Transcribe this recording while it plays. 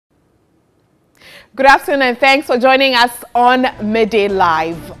Good afternoon and thanks for joining us on Midday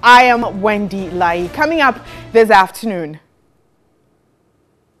Live. I am Wendy Lai. Coming up this afternoon.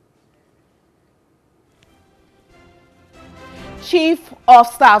 Chief of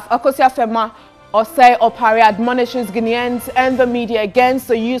Staff Akosua Osei Opare admonishes Guineans and the media against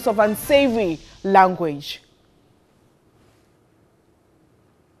the use of unsavory language.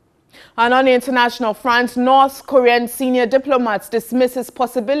 And on the international front, North Korean senior diplomats dismisses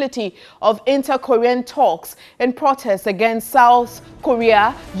possibility of inter-Korean talks in protest against South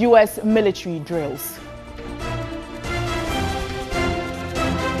Korea U.S. military drills.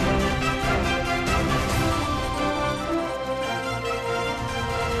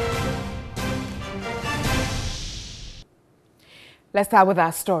 Let's start with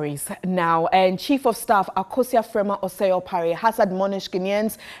our stories now. And Chief of Staff Akosua Osei Opare has admonished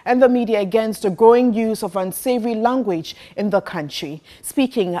Guineans and the media against the growing use of unsavory language in the country.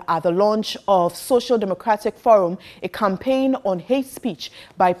 Speaking at the launch of Social Democratic Forum, a campaign on hate speech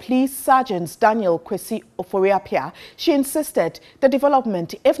by Police Sergeant Daniel Kwesi Oforiapia, she insisted the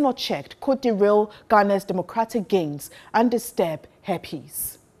development, if not checked, could derail Ghana's democratic gains and disturb her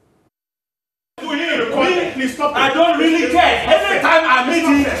peace. Please stop it. I don't really care. Every time I meet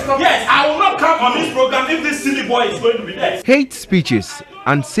him, yes, I will not come on this program if this silly boy is going to be there. Hate speeches,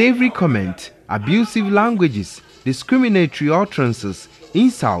 unsavory comment, abusive languages, discriminatory utterances,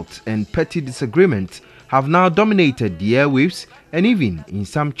 insults and petty disagreement have now dominated the airwaves and even in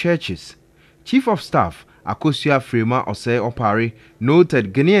some churches. Chief of Staff Akosua Osei Opare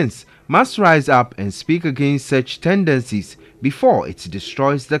noted Ghanaians must rise up and speak against such tendencies before it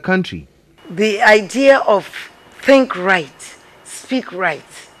destroys the country. The idea of think right, speak right,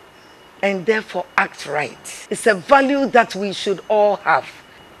 and therefore act right is a value that we should all have.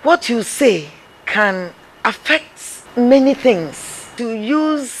 What you say can affect many things. To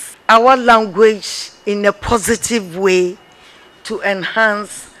use our language in a positive way to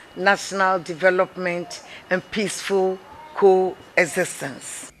enhance national development and peaceful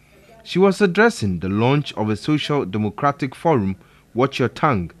coexistence. She was addressing the launch of a Social Democratic Forum, Watch Your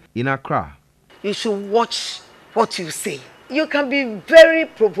Tongue, in Accra. You should watch what you say. You can be very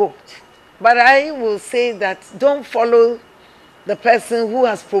provoked, but I will say that don't follow the person who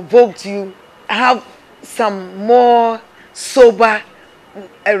has provoked you. Have some more sober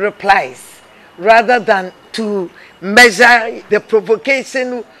replies rather than to measure the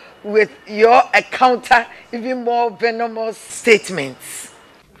provocation with your counter, even more venomous statements.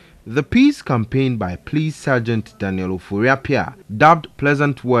 The peace campaign by Police Sergeant Daniel Oforiapia, dubbed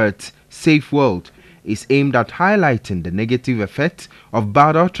Pleasant Words, Safe World, is aimed at highlighting the negative effect of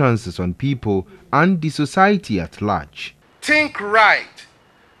bad utterances on people and the society at large. Think right,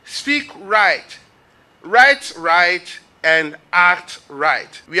 speak right, write right, and act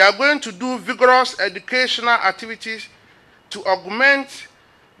right. We are going to do vigorous educational activities to augment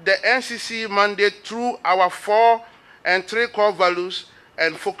the NCC mandate through our 4 and 3 core values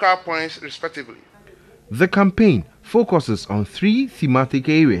and focal points respectively. The campaign focuses on 3 thematic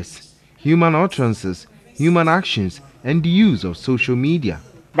areas: human utterances, human actions, and the use of social media.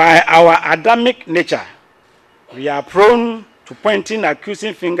 By our Adamic nature, we are prone to pointing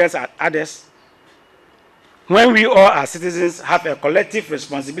accusing fingers at others when we all as citizens have a collective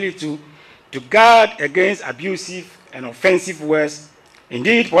responsibility to guard against abusive and offensive words.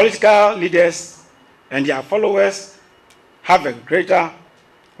 Indeed, political leaders and their followers have a greater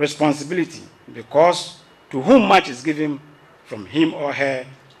responsibility, because to whom much is given, from him or her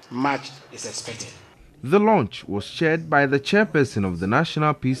much is expected. The launch was chaired by the chairperson of the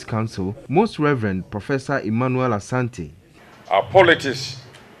National Peace Council, Most Reverend Professor Emmanuel Asante. Our politics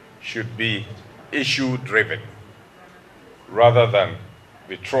should be issue-driven rather than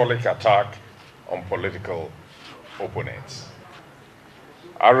vitriolic attack on political opponents.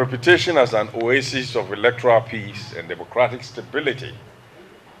 Our reputation as an oasis of electoral peace and democratic stability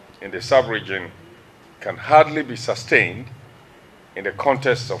in the sub-region can hardly be sustained in the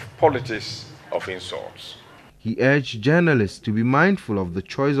context of politics of insults. He urged journalists to be mindful of the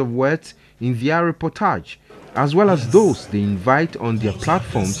choice of words in their reportage, as well as those they invite on their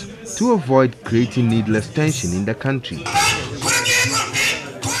platforms, to avoid creating needless tension in the country.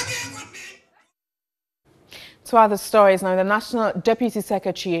 To other stories now, the National Deputy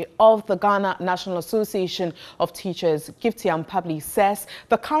Secretary of the Ghana National Association of Teachers, Gifty Ampabli, says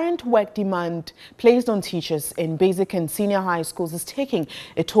the current work demand placed on teachers in basic and senior high schools is taking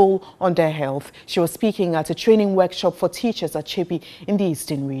a toll on their health. She was speaking at a training workshop for teachers at Chepi in the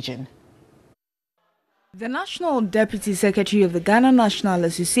Eastern region. The National Deputy Secretary of the Ghana National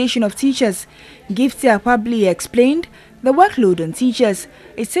Association of Teachers, Gifty Ampabli, explained The workload on teachers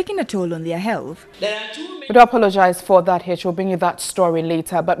is taking a toll on their health. We do apologize for that here. We'll bring you that story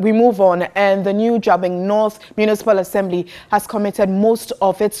later. But we move on, and the new Jabing North Municipal Assembly has committed most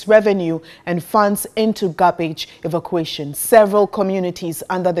of its revenue and funds into garbage evacuation. Several communities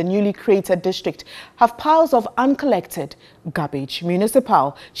under the newly created district have piles of uncollected garbage.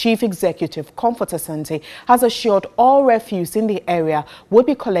 Municipal Chief Executive Comfort Asante has assured all refuse in the area will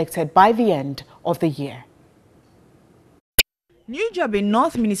be collected by the end of the year. New Jabing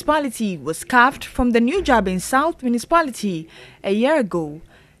North Municipality was carved from the New Jabing South Municipality a year ago.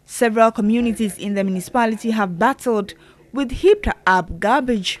 Several communities in the municipality have battled with heaped up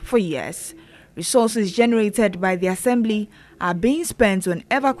garbage for years. Resources generated by the assembly are being spent on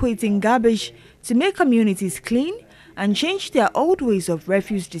evacuating garbage to make communities clean and change their old ways of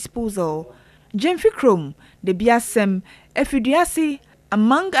refuse disposal. Jemfi Krom, the Biasem, Efidiasi,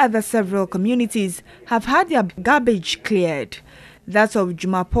 among other several communities have had their garbage cleared. That of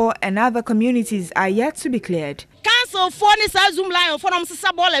Jumapo and other communities are yet to be cleared. Council for this Zoom line for them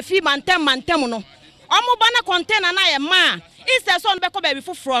Sisabole fee mantem no. Bana container na ma. Is there son beko baby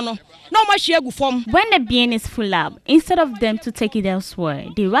for frono? No more share form. When the bin is full up, instead of them to take it elsewhere,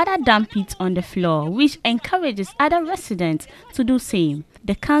 they rather dump it on the floor, which encourages other residents to do same.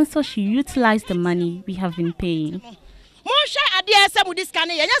 The council should utilize the money we have been paying.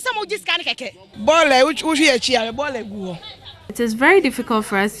 It is very difficult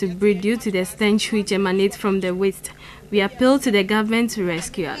for us to breathe due to the stench which emanates from the waste. We appeal to the government to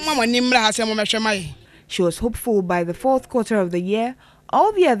rescue us. She was hopeful by the fourth quarter of the year,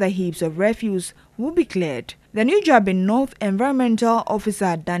 all the other heaps of refuse will be cleared. The New Jabing North Environmental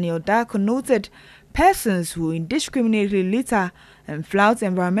Officer Daniel Darko noted persons who indiscriminately litter and flout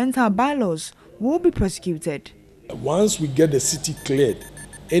environmental bylaws will be prosecuted. Once we get the city cleared,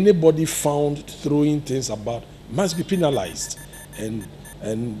 anybody found throwing things about must be penalized.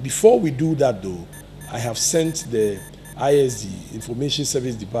 And before we do that though, I have sent the ISD, Information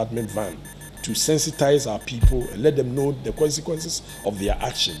Service Department van, to sensitize our people and let them know the consequences of their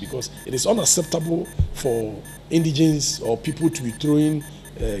action, because it is unacceptable for indigents or people to be throwing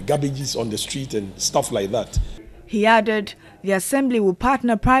garbages on the street and stuff like that. He added the assembly will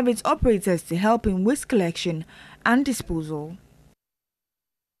partner private operators to help in waste collection and disposal.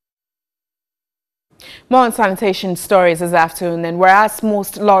 More on sanitation stories this afternoon, and whereas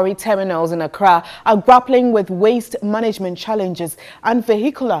most lorry terminals in Accra are grappling with waste management challenges and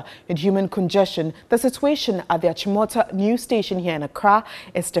vehicular and human congestion, the situation at the Achimota new station here in Accra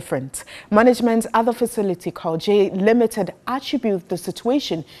is different. Management at the facility called J Limited attribute the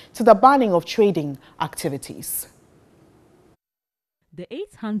situation to the banning of trading activities. The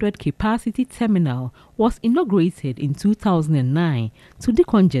 800-capacity terminal was inaugurated in 2009 to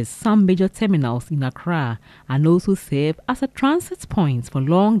decongest some major terminals in Accra and also serve as a transit point for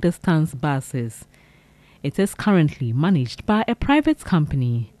long-distance buses. It is currently managed by a private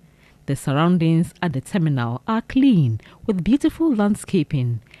company. The surroundings at the terminal are clean with beautiful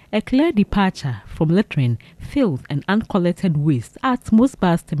landscaping, a clear departure from littering, filth and uncollected waste at most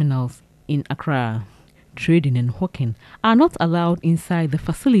bus terminals in Accra. Trading and hawking are not allowed inside the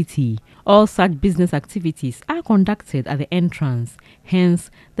facility. All such business activities are conducted at the entrance. Hence,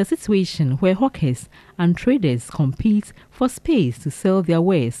 the situation where hawkers and traders compete for space to sell their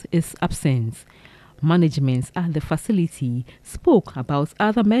wares is absent. Management at the facility spoke about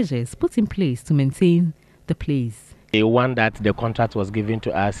other measures put in place to maintain the place. The one that the contract was given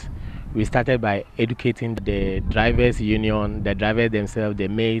to us, we started by educating the drivers union, the drivers themselves, the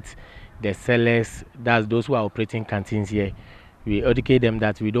mates, the sellers, that's those who are operating canteens here. We educate them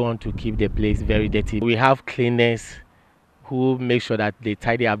that we don't want to keep the place very dirty. We have cleaners who make sure that they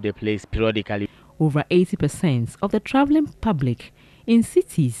tidy up the place periodically. Over 80% of the traveling public in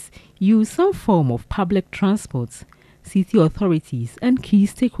cities use some form of public transport. City authorities and key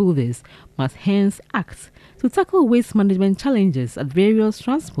stakeholders must hence act to tackle waste management challenges at various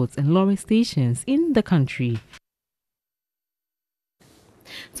transport and lorry stations in the country.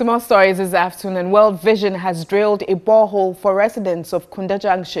 Some more stories this afternoon. World Vision has drilled a borehole for residents of Kunda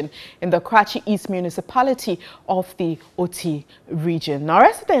Junction in the Karachi East municipality of the Oti region. Now,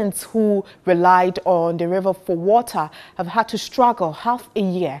 residents who relied on the river for water have had to struggle half a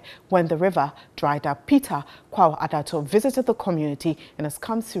year when the river dried up. Peter Kwao Adato visited the community and has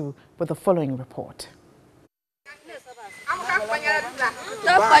come through with the following report.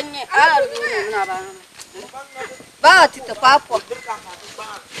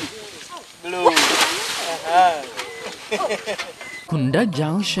 Kunda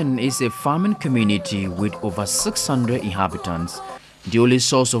Junction is a farming community with over 600 inhabitants. The only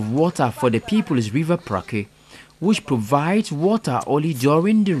source of water for the people is River Prake, which provides water only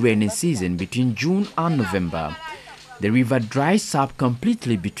during the rainy season between June and November. The river dries up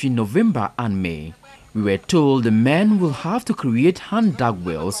completely between November and May. We were told the men will have to create hand-dug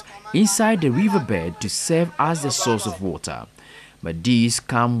wells inside the riverbed to serve as the source of water. But these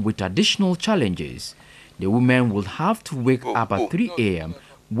come with additional challenges. The women will have to wake up at 3 a.m.,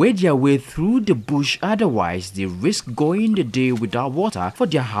 wade their way through the bush, otherwise they risk going the day without water for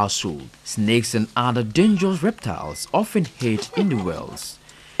their household. Snakes and other dangerous reptiles often hide in the wells.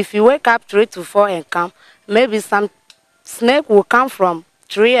 If you wake up 3 to 4 and come, maybe some snake will come from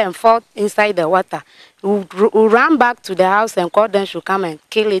 3 and 4 inside the water. We'll run back to the house and call them to come and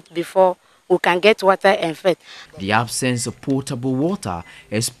kill it before we can get water and feed. The absence of potable water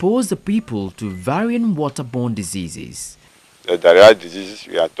exposed the people to varying waterborne diseases. The diarrhea diseases,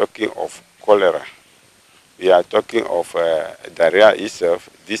 we are talking of cholera. We are talking of diarrhea itself,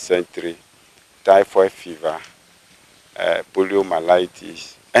 dysentery, typhoid fever,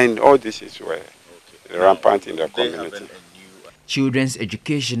 poliomyelitis, and all this is rampant in the community. Children's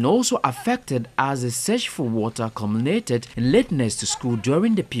education also affected as the search for water culminated in lateness to school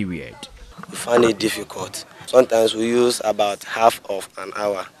during the period. We find it difficult. Sometimes we use about half of an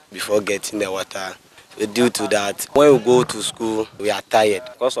hour before getting the water. Due to that, when we go to school, we are tired.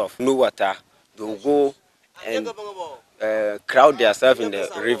 Because of no water, they will go and crowd themselves in the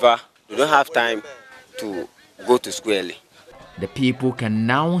river. They don't have time to go to school early. The people can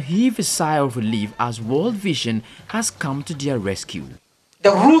now heave a sigh of relief as World Vision has come to their rescue.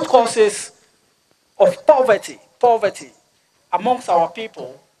 The root causes of poverty amongst our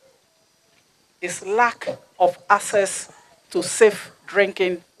people is lack of access to safe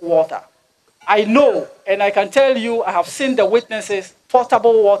drinking water. I know, and I can tell you, I have seen the witnesses,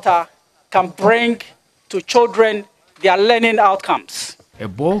 potable water can bring to children their learning outcomes. A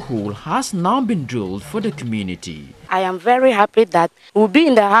borehole has now been drilled for the community. I am very happy that we'll be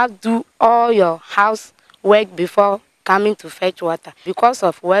in the house, do all your house work before coming to fetch water. Because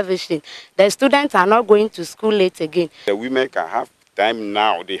of World Vision, the students are not going to school late again. The women can have time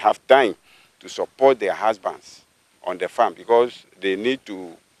now, they have time to support their husbands on the farm because they need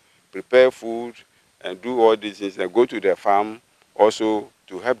to prepare food and do all these things and go to the farm also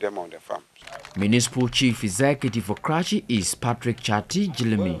to help them on the farm. Municipal Chief Executive for Karachi East, Patrick Chati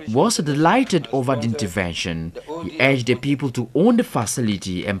Jilimi, was delighted over the intervention. He urged the people to own the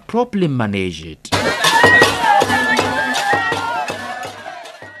facility and properly manage it.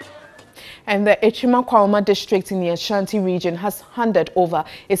 And the Echimakwauma district in the Ashanti region has handed over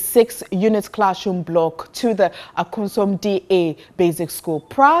a 6-unit classroom block to the Akonsom DA Basic School.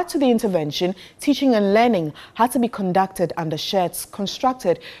 Prior to the intervention, teaching and learning had to be conducted under sheds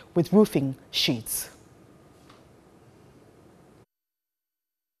constructed with roofing sheets.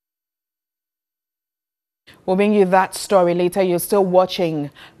 We'll bring you that story later. You're still watching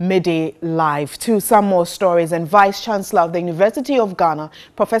Midday Live. To some more stories, and Vice Chancellor of the University of Ghana,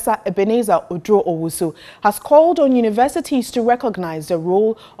 Professor Ebenezer Odro-Owusu, has called on universities to recognize the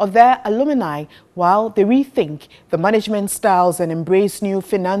role of their alumni while they rethink the management styles and embrace new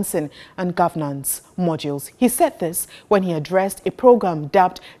financing and governance modules. He said this when he addressed a program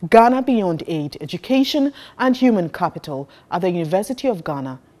dubbed Ghana Beyond Aid, Education and Human Capital at the University of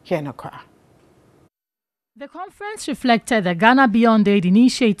Ghana here in Accra. The conference reflected the Ghana Beyond Aid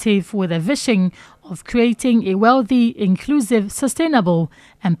initiative with a vision of creating a wealthy, inclusive, sustainable,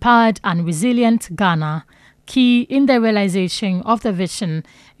 empowered and resilient Ghana. Key in the realization of the vision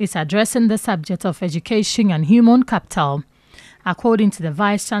is addressing the subject of education and human capital. According to the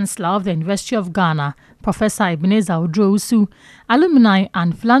Vice Chancellor of the University of Ghana, Professor Ebenezer Odro-Owusu, alumni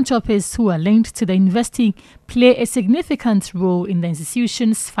and philanthropists who are linked to the university play a significant role in the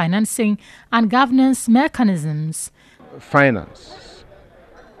institution's financing and governance mechanisms. Finance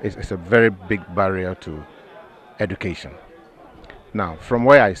is a very big barrier to education. Now, from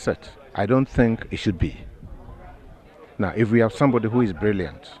where I sit, I don't think it should be. Now, if we have somebody who is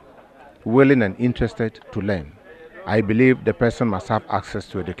brilliant, willing and interested to learn, I believe the person must have access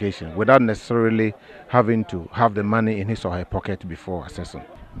to education without necessarily having to have the money in his or her pocket before assessing.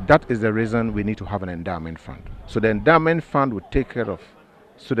 That is the reason we need to have an endowment fund. So the endowment fund will take care of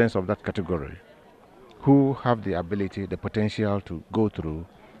students of that category who have the ability, the potential to go through,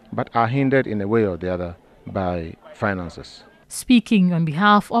 but are hindered in a way or the other by finances. Speaking on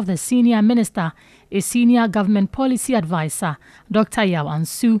behalf of the Senior Minister, a senior government policy advisor, Dr. Yaw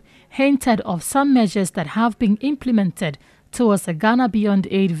Ansu, hinted of some measures that have been implemented towards the Ghana Beyond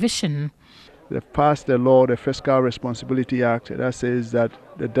Aid vision. They've passed the law, the Fiscal Responsibility Act, that says that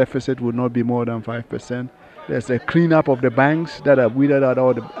the deficit will not be more than 5%. There's a cleanup of the banks that are weeded out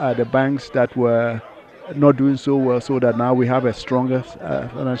all the banks that were not doing so well, so that now we have a stronger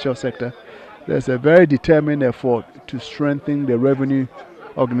financial sector. There's a very determined effort to strengthen the revenue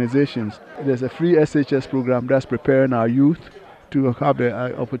organizations. There's a free SHS program that's preparing our youth to have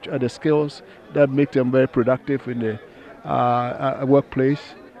the skills that make them very productive in the workplace.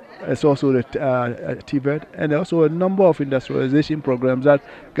 It's also the TVET, and also a number of industrialization programs that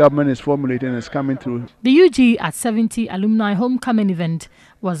government is formulating and is coming through. The UG at 70 alumni homecoming event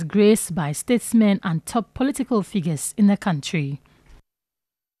was graced by statesmen and top political figures in the country.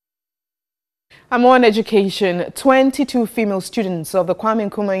 And more on education, 22 female students of the Kwame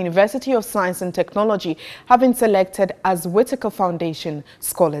Nkrumah University of Science and Technology have been selected as Whitaker Foundation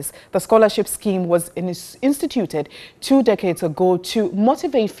scholars. The scholarship scheme was instituted 2 decades ago to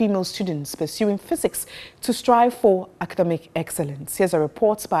motivate female students pursuing physics to strive for academic excellence. Here's a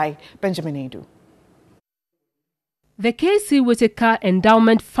report by Benjamin Edu. The K.C. Whitaker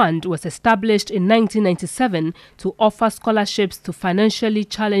Endowment Fund was established in 1997 to offer scholarships to financially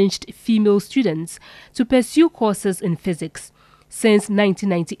challenged female students to pursue courses in physics. Since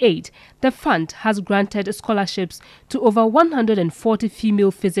 1998, the fund has granted scholarships to over 140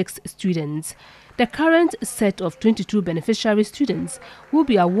 female physics students. The current set of 22 beneficiary students will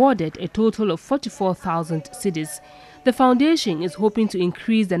be awarded a total of 44,000 cedis. The foundation is hoping to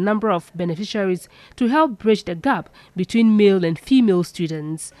increase the number of beneficiaries to help bridge the gap between male and female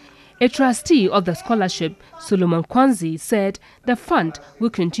students. A trustee of the scholarship, Solomon Kwanzi, said the fund will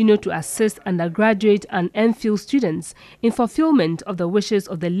continue to assist undergraduate and MPhil students in fulfillment of the wishes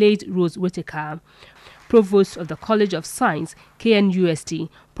of the late Rose Whitaker. Provost of the College of Science, KNUST,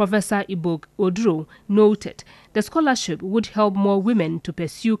 Professor Ibok Odro, noted the scholarship would help more women to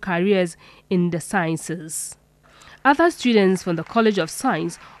pursue careers in the sciences. Other students from the College of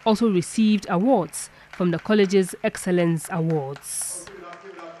Science also received awards from the college's Excellence Awards.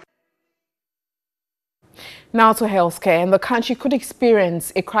 Now to healthcare, and the country could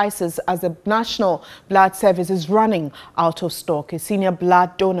experience a crisis as the National Blood Service is running out of stock. A senior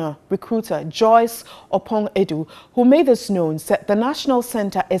blood donor recruiter, Joyce Opong Edu, who made this known, said the National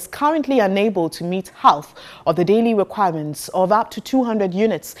Center is currently unable to meet half of the daily requirements of up to 200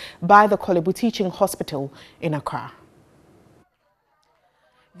 units by the Kolebu Teaching Hospital in Accra.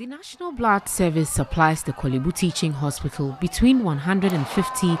 The National Blood Service supplies the Kolebu Teaching Hospital between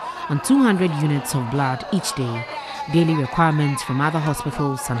 150 and 200 units of blood each day. Daily requirements from other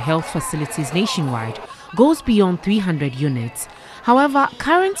hospitals and health facilities nationwide goes beyond 300 units. However,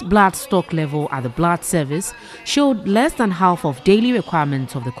 current blood stock level at the blood service showed less than half of daily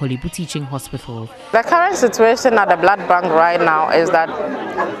requirements of the Kolebu Teaching Hospital. The current situation at the blood bank right now is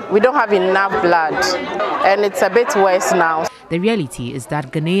that we don't have enough blood, and it's a bit worse now. The reality is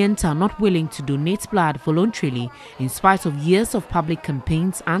that Ghanaians are not willing to donate blood voluntarily in spite of years of public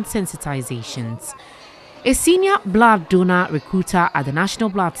campaigns and sensitizations. A senior blood donor recruiter at the National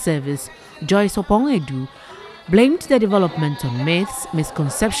Blood Service, Joyce Opong Edu, blamed the development on myths,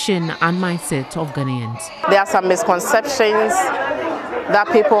 misconception and mindset of Ghanaians. There are some misconceptions that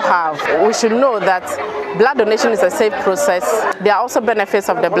people have. We should know that blood donation is a safe process. There are also benefits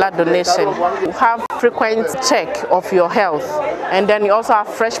of the blood donation. You have frequent check of your health, and then you also have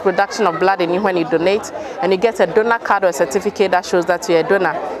fresh production of blood in you when you donate, and you get a donor card or a certificate that shows that you're a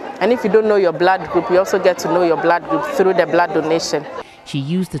donor. And if you don't know your blood group, you also get to know your blood group through the blood donation. She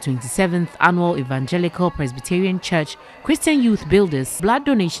used the 27th Annual Evangelical Presbyterian Church Christian Youth Builders Blood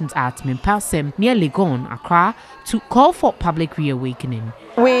Donations at Mimpasem near Legon, Accra, to call for public reawakening.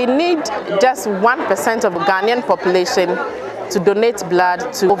 We need just 1% of the Ghanaian population to donate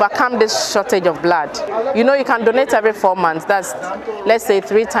blood to overcome this shortage of blood. You know, you can donate every 4 months, that's let's say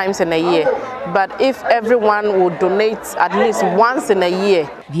 3 times in a year. But if everyone would donate at least once in a year.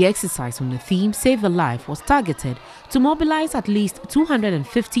 The exercise on the theme Save a Life was targeted to mobilize at least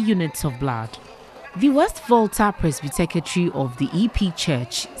 250 units of blood. The West Volta Presbyterian Secretary of the EP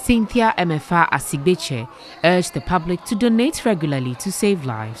Church, Cynthia Emefa Asigbeche, urged the public to donate regularly to save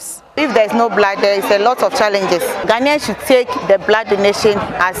lives. If there is no blood, there is a lot of challenges. Ghanaians should take the blood donation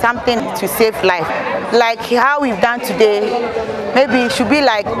as something to save life. Like how we've done today, maybe it should be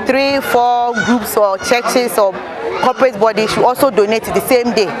like 3-4 groups or churches or corporate bodies should also donate the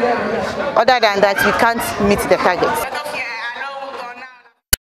same day. Other than that, we can't meet the target.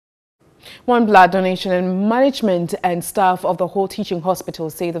 One Blood Donation and management and staff of the whole teaching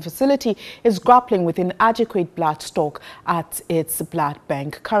hospital say the facility is grappling with inadequate blood stock at its blood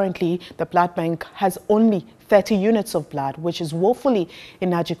bank. Currently, the blood bank has only 30 units of blood, which is woefully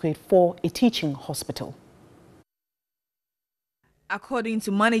inadequate for a teaching hospital. According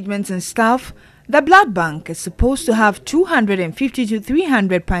to management and staff, the blood bank is supposed to have 250 to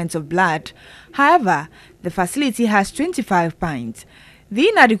 300 pints of blood. However, the facility has 25 pints. The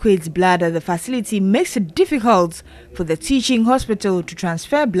inadequate blood at the facility makes it difficult for the teaching hospital to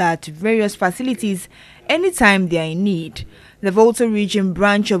transfer blood to various facilities anytime they are in need. The Volta Region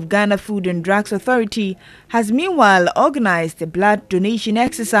branch of Ghana Food and Drugs Authority has meanwhile organized a blood donation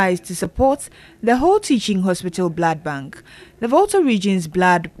exercise to support the whole teaching hospital blood bank. The Volta Region's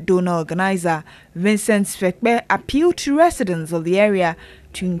blood donor organizer, Vincent Svekbe, appealed to residents of the area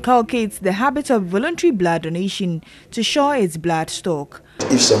to inculcate the habit of voluntary blood donation to shore its blood stock.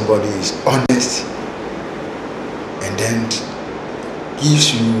 If somebody is honest and then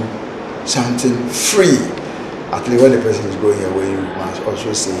gives you something free, at least when the person is going away, you must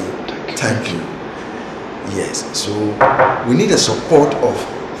also say thank you. Yes, so we need the support of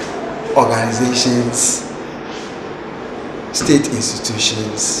organizations, state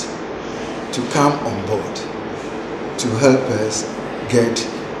institutions to come on board to help us get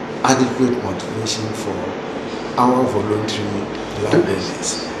adequate motivation for our voluntary blood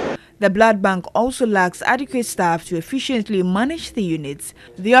donors. The blood bank also lacks adequate staff to efficiently manage the units.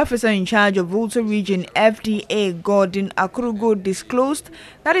 The officer in charge of Volta Region FDA, Gordon Akurugo, disclosed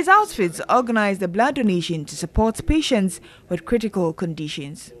that his outfits organized the blood donation to support patients with critical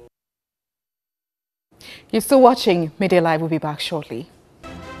conditions. You're still watching Midday Live. We'll be back shortly.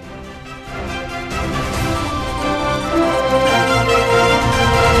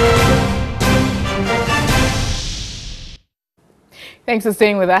 Thanks for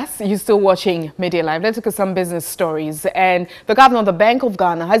staying with us. You're still watching Midday Live. Let's look at some business stories. And the governor of the Bank of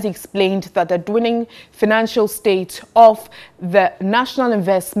Ghana has explained that the dwindling financial state of the National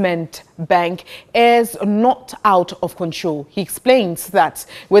Investment Bank is not out of control. He explains that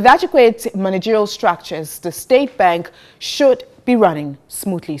with adequate managerial structures, the state bank should be running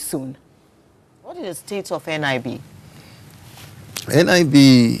smoothly soon. What is the state of NIB? NIB,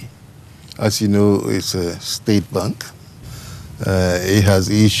 as you know, is a state bank. It has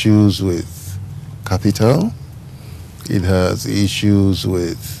issues with capital. It has issues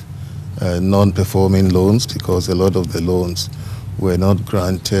with non-performing loans because a lot of the loans were not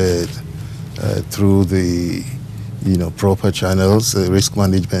granted through the proper channels. The risk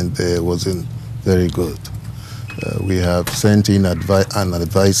management there wasn't very good. We have sent in an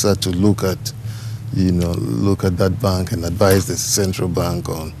advisor to look at that bank and advise the central bank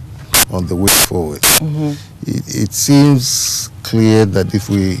on the way forward. Mm-hmm. It seems clear that if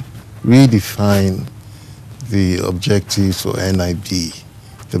we redefine the objectives for NIB,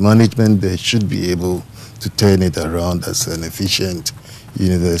 the management there should be able to turn it around as an efficient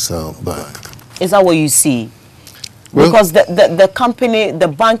universal bank. Is that what you see? Well, because the company, the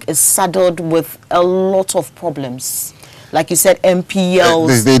bank is saddled with a lot of problems. Like you said,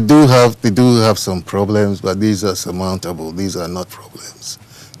 MPLs. They do have some problems, but these are surmountable. These are not problems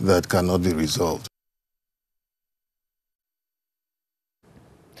that cannot be resolved.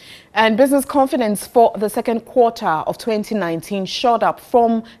 And business confidence for the second quarter of 2019 shot up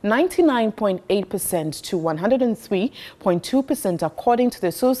from 99.8% to 103.2% according to the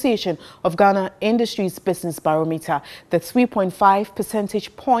Association of Ghana Industries Business Barometer. The 3.5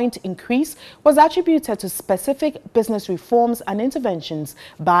 percentage point increase was attributed to specific business reforms and interventions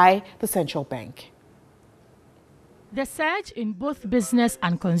by the central bank. The surge in both business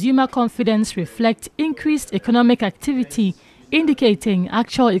and consumer confidence reflect increased economic activity, indicating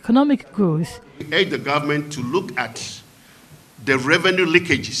actual economic growth. We urge the government to look at the revenue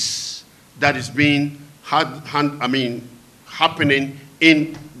leakages that is being happening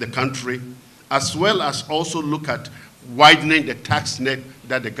in the country, as well as also look at widening the tax net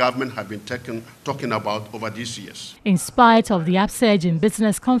that the government have been talking about over these years. In spite of the upsurge in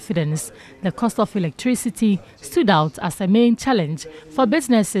business confidence, the cost of electricity stood out as a main challenge for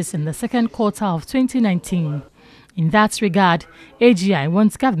businesses in the second quarter of 2019. In that regard, AGI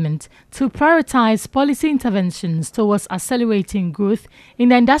wants government to prioritize policy interventions towards accelerating growth in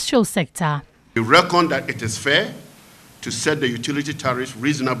the industrial sector. We reckon that it is fair to set the utility tariffs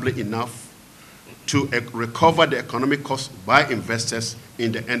reasonably enough to recover the economic costs by investors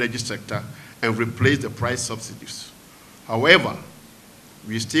in the energy sector and replace the price subsidies. However,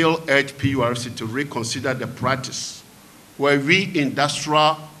 we still urge PURC to reconsider the practice where we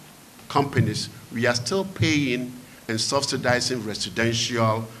industrial companies, we are still paying and subsidizing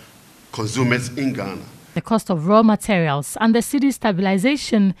residential consumers in Ghana. The cost of raw materials and the cedi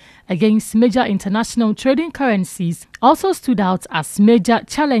stabilization against major international trading currencies also stood out as major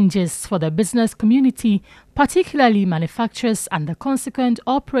challenges for the business community, particularly manufacturers, and the consequent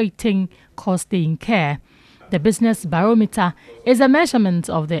operating costs they incur. The business barometer is a measurement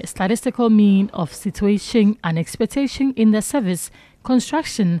of the statistical mean of situation and expectation in the service,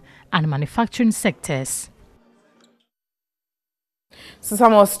 construction and manufacturing sectors. So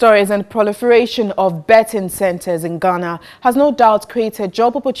some more stories. And proliferation of betting centers in Ghana has no doubt created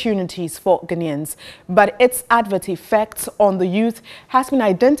job opportunities for Ghanaians, but its adverse effects on the youth has been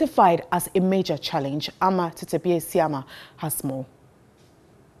identified as a major challenge. Ama Tetebie Siama has more.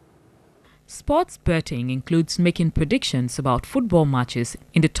 Sports betting includes making predictions about football matches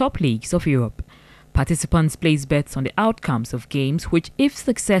in the top leagues of Europe. Participants place bets on the outcomes of games which, if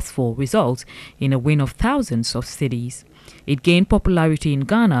successful, result in a win of thousands of cedis. It gained popularity in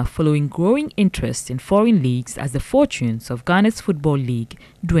Ghana following growing interest in foreign leagues as the fortunes of Ghana's football league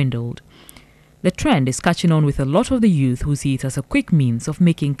dwindled. The trend is catching on with a lot of the youth who see it as a quick means of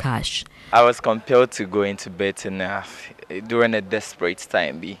making cash. I was compelled to go into betting during a desperate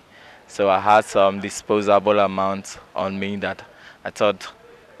time. So I had some disposable amount on me that I thought,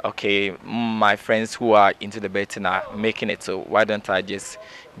 okay, my friends who are into the betting are making it, so why don't I just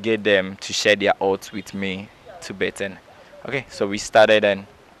get them to share their odds with me to betting. Okay, so we started and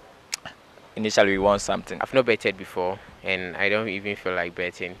initially we won something. I've not betted before and I don't even feel like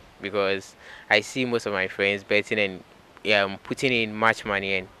betting because I see most of my friends betting and putting in much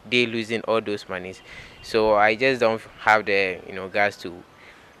money and they losing all those monies. So I just don't have the guts to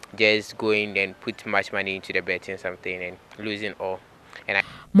just go in and put much money into the betting something and losing all.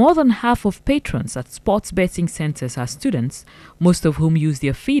 More than half of patrons at sports betting centers are students, most of whom use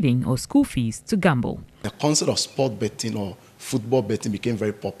their feeding or school fees to gamble. The concept of sport betting or football betting became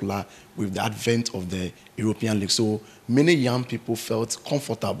very popular with the advent of the European League. So many young people felt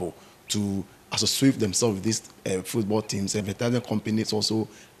comfortable to associate themselves with these football teams. Advertising companies also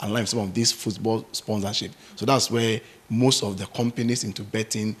align some of these football sponsorship. So that's where most of the companies into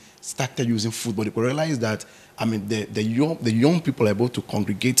betting started using football. They realized that the young people are able to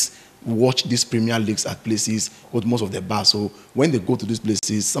congregate, watch these Premier Leagues at places with most of the bars. So when they go to these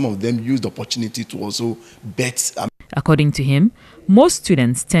places, some of them use the opportunity to also bet. According to him, most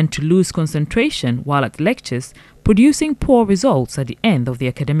students tend to lose concentration while at lectures, producing poor results at the end of the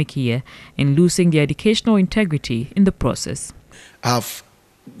academic year and losing their educational integrity in the process. I've,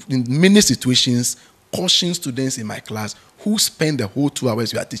 in many situations, cautioned students in my class who spend the whole 2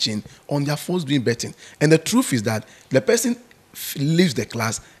 hours we are teaching on their phones doing betting. And the truth is that the person leaves the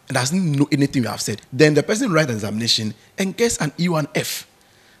class and doesn't know anything we have said. Then the person writes an examination and gets an E or an F.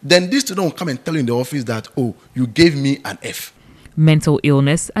 Then this student will come and tell you in the office that, oh, you gave me an F. Mental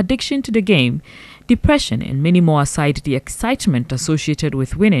illness, addiction to the game, depression and many more aside the excitement associated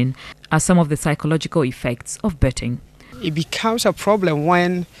with winning are some of the psychological effects of betting. It becomes a problem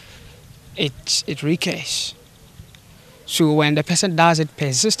when it recurs. So when the person does it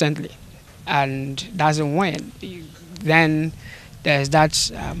persistently and doesn't win, then there's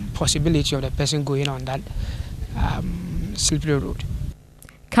that possibility of the person going on that slippery road.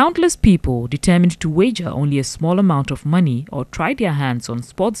 Countless people determined to wager only a small amount of money or try their hands on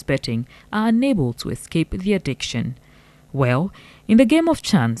sports betting are unable to escape the addiction. Well, in the game of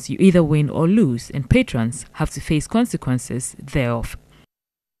chance, you either win or lose, and patrons have to face consequences thereof.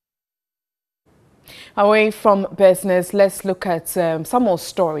 Away from business, let's look at some more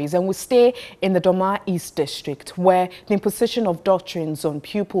stories, and we stay in the Doma East District, where the imposition of doctrines on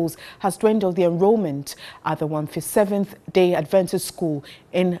pupils has dwindled the enrollment at the 157th Day Adventist School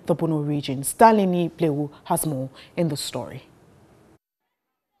in the Bono region. Stalini Blewu has more in the story.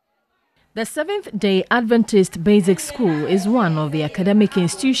 The Seventh-day Adventist Basic School is one of the academic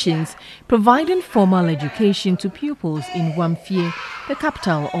institutions providing formal education to pupils in Wamfie, the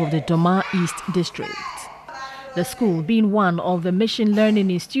capital of the Doma East District. The school, being one of the mission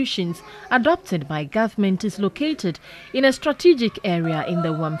learning institutions adopted by government, is located in a strategic area in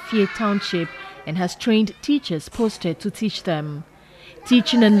the Wamfie township and has trained teachers posted to teach them.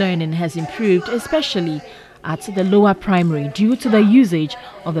 Teaching and learning has improved, especially at the lower primary, due to the usage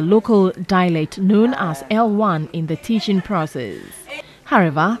of the local dialect known as L1 in the teaching process.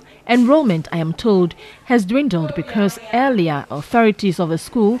 However, enrollment, I am told, has dwindled because earlier authorities of the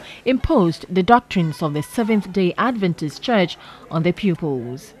school imposed the doctrines of the Seventh-day Adventist Church on the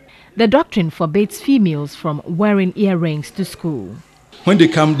pupils. The doctrine forbids females from wearing earrings to school. When they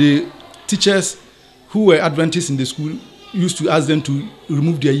come, the teachers who were Adventists in the school used to ask them to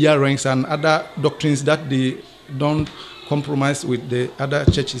remove their earrings and other doctrines that they don't compromise with the other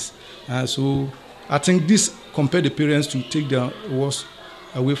churches. So I think this compelled the parents to take their words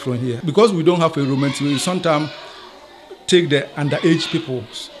away from here. Because we don't have enrollment, we sometimes take the underage people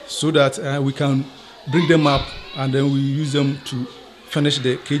so that we can bring them up and then we use them to finish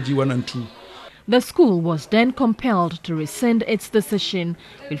the KG 1 and 2. The school was then compelled to rescind its decision,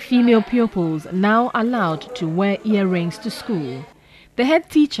 with female pupils now allowed to wear earrings to school. The head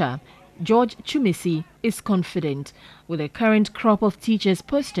teacher, George Chumisi, is confident with the current crop of teachers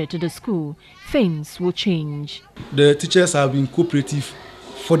posted to the school, things will change. The teachers have been cooperative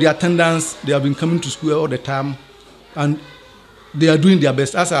for the attendance. They have been coming to school all the time and they are doing their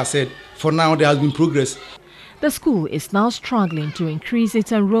best. As I said, for now there has been progress. The school is now struggling to increase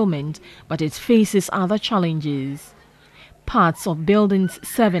its enrollment, but it faces other challenges. Parts of buildings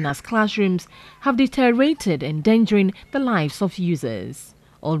serving as classrooms have deteriorated, endangering the lives of users.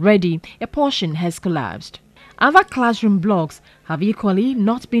 Already, a portion has collapsed. Other classroom blocks have equally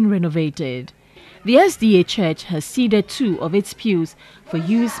not been renovated. The SDA Church has ceded 2 of its pews for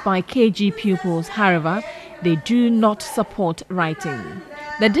use by KG pupils. However, they do not support writing.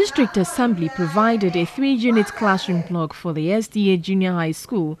 The District Assembly provided a 3-unit classroom block for the SDA Junior High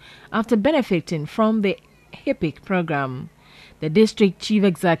School after benefiting from the HIPIC program. The District Chief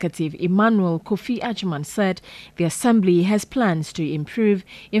Executive Emmanuel Kofi Ajman said the Assembly has plans to improve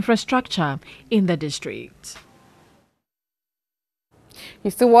infrastructure in the district.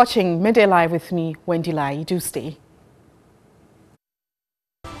 You're still watching Midday Live with me, Wendy Lai. Do stay.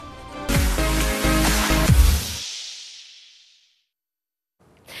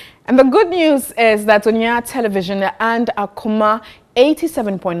 And the good news is that Onya Television and Akuma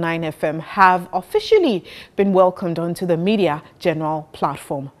 87.9 FM have officially been welcomed onto the Media General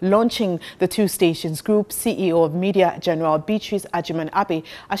platform. Launching the 2 stations, Group CEO of Media General Beatrice Ajiman Abe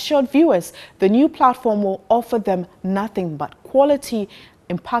assured viewers the new platform will offer them nothing but quality,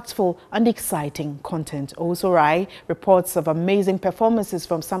 impactful and exciting content. Also, Rai reports of amazing performances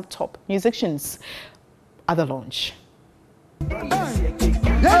from some top musicians at the launch.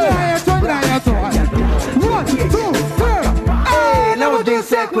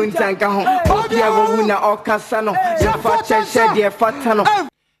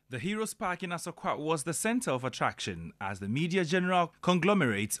 The Heroes Park in Asokwa was the center of attraction as the Media General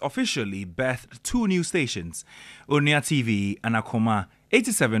conglomerate officially birthed 2 new stations, Onya TV and Akoma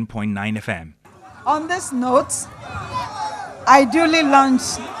 87.9 FM. On this note, I duly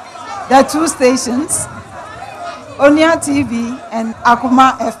launched the 2 stations, Onya TV and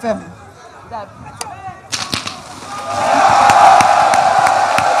Akuma FM.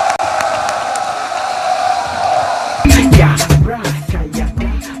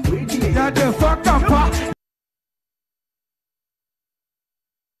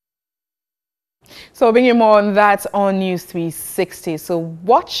 So bringing more on that on News 360. So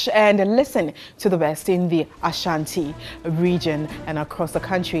watch and listen to the best in the Ashanti region and across the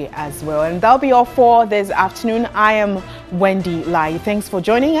country as well. And that'll be all for this afternoon. I am Wendy Lai. Thanks for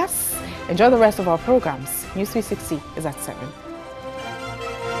joining us. Enjoy the rest of our programs. News 360 is at 7.